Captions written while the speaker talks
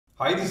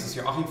Hi, this is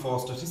Joachim for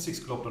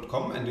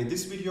statisticsglobe.com, and in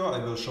this video I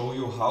will show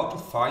you how to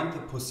find the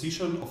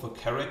position of a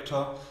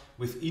character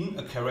within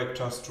a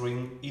character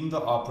string in the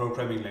R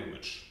programming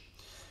language.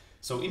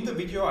 So in the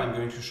video I'm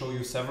going to show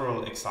you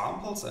several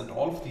examples, and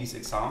all of these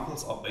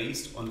examples are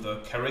based on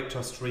the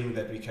character string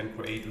that we can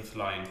create with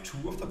line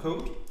 2 of the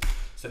code.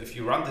 So if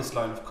you run this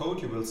line of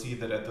code, you will see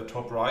that at the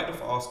top right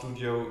of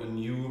RStudio a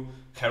new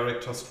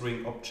character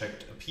string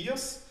object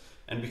appears.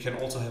 And we can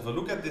also have a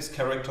look at this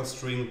character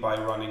string by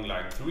running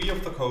line 3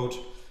 of the code.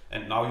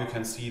 And now you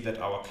can see that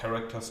our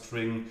character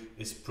string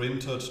is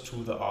printed to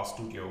the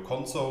RStudio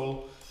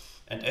console.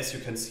 And as you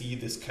can see,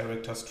 this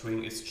character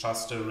string is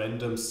just a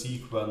random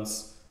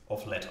sequence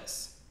of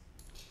letters.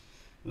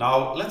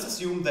 Now let's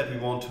assume that we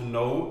want to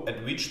know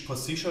at which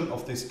position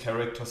of this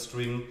character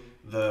string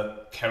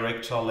the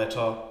character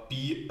letter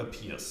B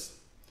appears.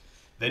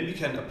 Then we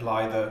can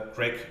apply the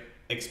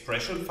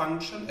gregexpr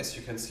function, as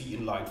you can see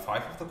in line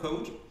 5 of the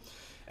code.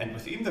 And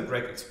within the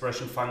gregexpr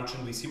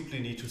function, we simply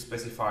need to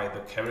specify the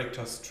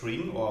character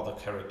string or the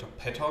character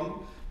pattern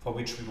for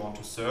which we want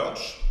to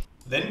search.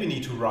 Then we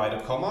need to write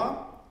a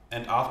comma,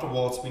 and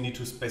afterwards we need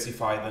to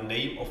specify the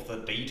name of the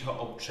data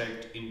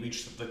object in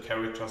which the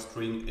character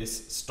string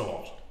is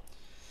stored.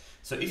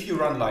 So if you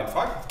run line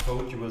 5 of the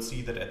code, you will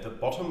see that at the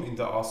bottom in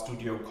the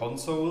RStudio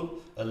console,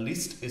 a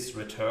list is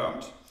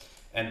returned,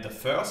 and the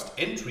first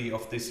entry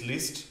of this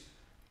list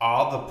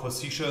are the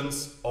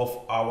positions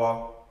of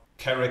our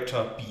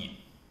character B.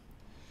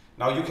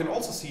 Now you can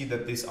also see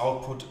that this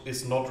output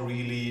is not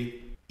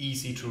really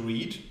easy to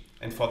read,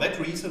 and for that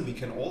reason we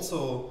can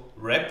also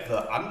wrap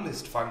the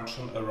unlist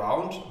function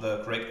around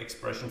the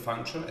gregexpr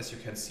function, as you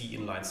can see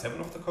in line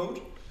 7 of the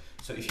code.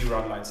 So if you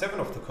run line 7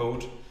 of the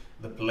code,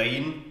 the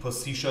plain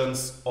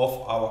positions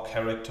of our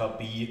character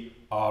B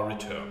are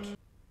returned.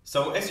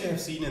 So as you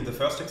have seen in the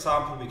first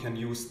example, we can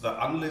use the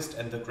unlist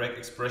and the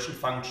gregexpr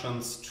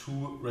functions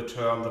to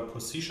return the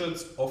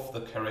positions of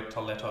the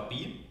character letter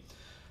B.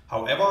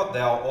 However,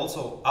 there are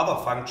also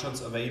other functions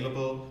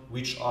available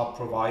which are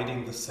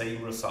providing the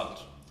same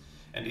result.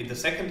 And in the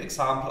second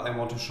example, I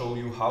want to show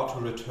you how to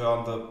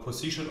return the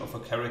position of a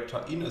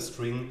character in a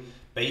string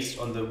based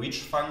on the which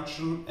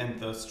function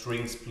and the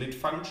strsplit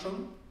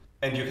function.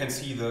 And you can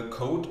see the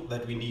code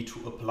that we need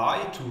to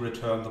apply to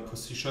return the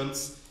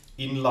positions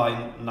in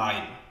line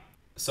 9.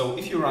 So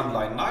if you run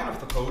line 9 of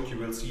the code, you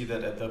will see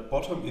that at the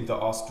bottom in the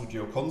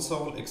RStudio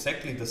console,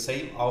 exactly the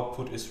same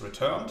output is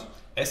returned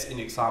as in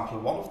example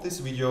 1 of this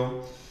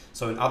video.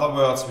 So in other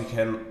words, we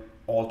can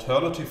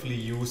alternatively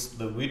use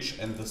the which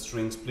and the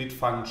strsplit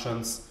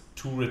functions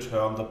to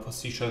return the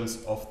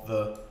positions of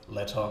the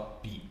letter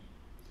B.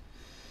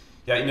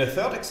 In a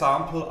third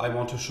example, I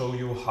want to show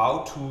you how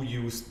to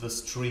use the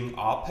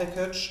stringr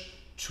package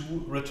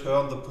to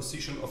return the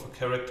position of a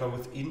character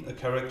within a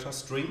character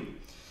string.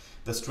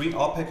 The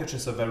stringr package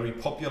is a very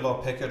popular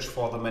package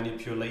for the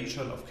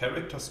manipulation of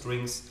character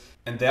strings,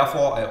 and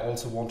therefore I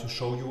also want to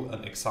show you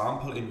an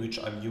example in which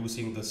I'm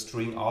using the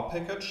stringr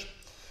package.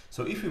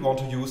 So if we want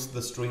to use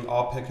the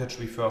stringr package,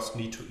 we first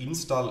need to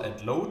install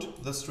and load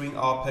the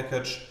stringr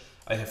package.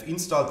 I have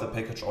installed the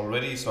package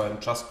already, so I'm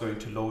just going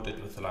to load it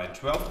with line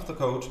 12 of the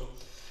code.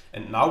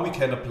 And now we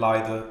can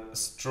apply the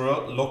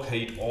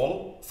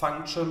strLocateAll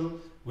function,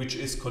 which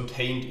is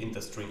contained in the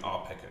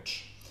stringr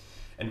package.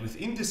 And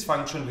within this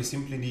function, we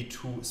simply need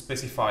to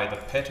specify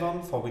the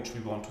pattern for which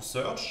we want to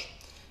search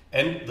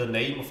and the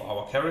name of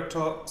our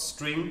character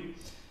string.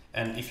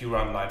 And if you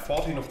run line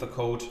 14 of the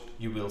code,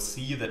 you will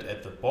see that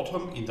at the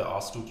bottom in the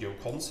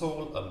RStudio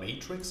console, a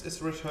matrix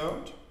is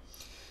returned.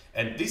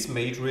 And this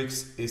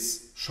matrix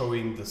is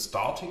showing the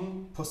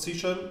starting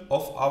position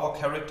of our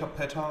character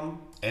pattern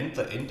and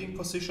the ending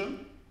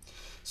position.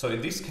 So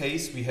in this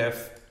case, we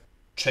have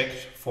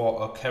checked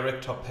for a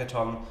character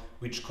pattern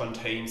which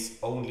contains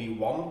only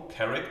one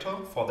character.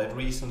 For that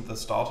reason, the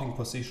starting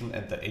position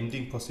and the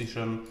ending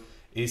position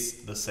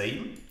is the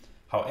same.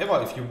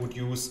 However, if you would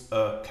use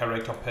a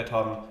character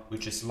pattern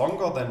which is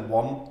longer than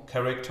one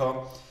character,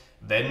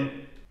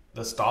 then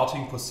the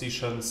starting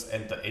positions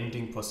and the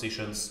ending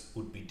positions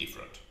would be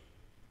different.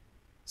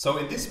 So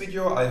in this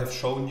video, I have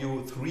shown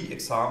you 3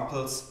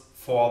 examples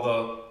for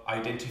the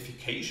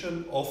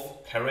identification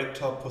of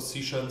character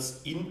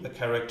positions in a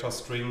character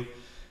string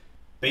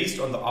based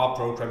on the R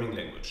programming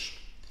language.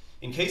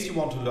 In case you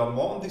want to learn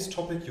more on this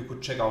topic, you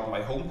could check out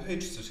my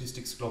homepage,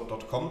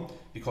 statisticsglobe.com,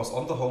 because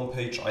on the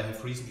homepage I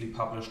have recently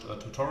published a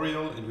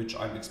tutorial in which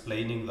I'm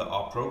explaining the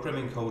R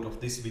programming code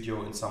of this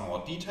video in some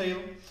more detail.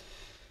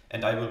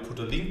 And I will put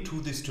a link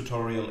to this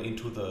tutorial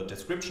into the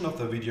description of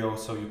the video,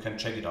 so you can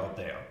check it out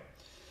there.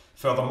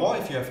 Furthermore,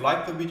 if you have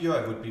liked the video,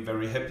 I would be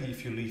very happy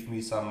if you leave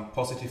me some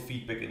positive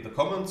feedback in the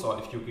comments, or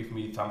if you give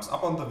me a thumbs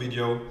up on the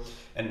video,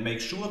 and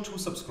make sure to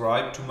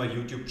subscribe to my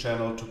YouTube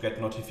channel to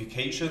get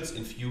notifications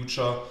in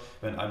future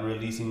when I'm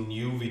releasing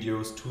new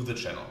videos to the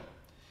channel.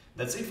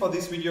 That's it for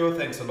this video.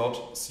 Thanks a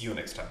lot. See you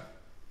next time.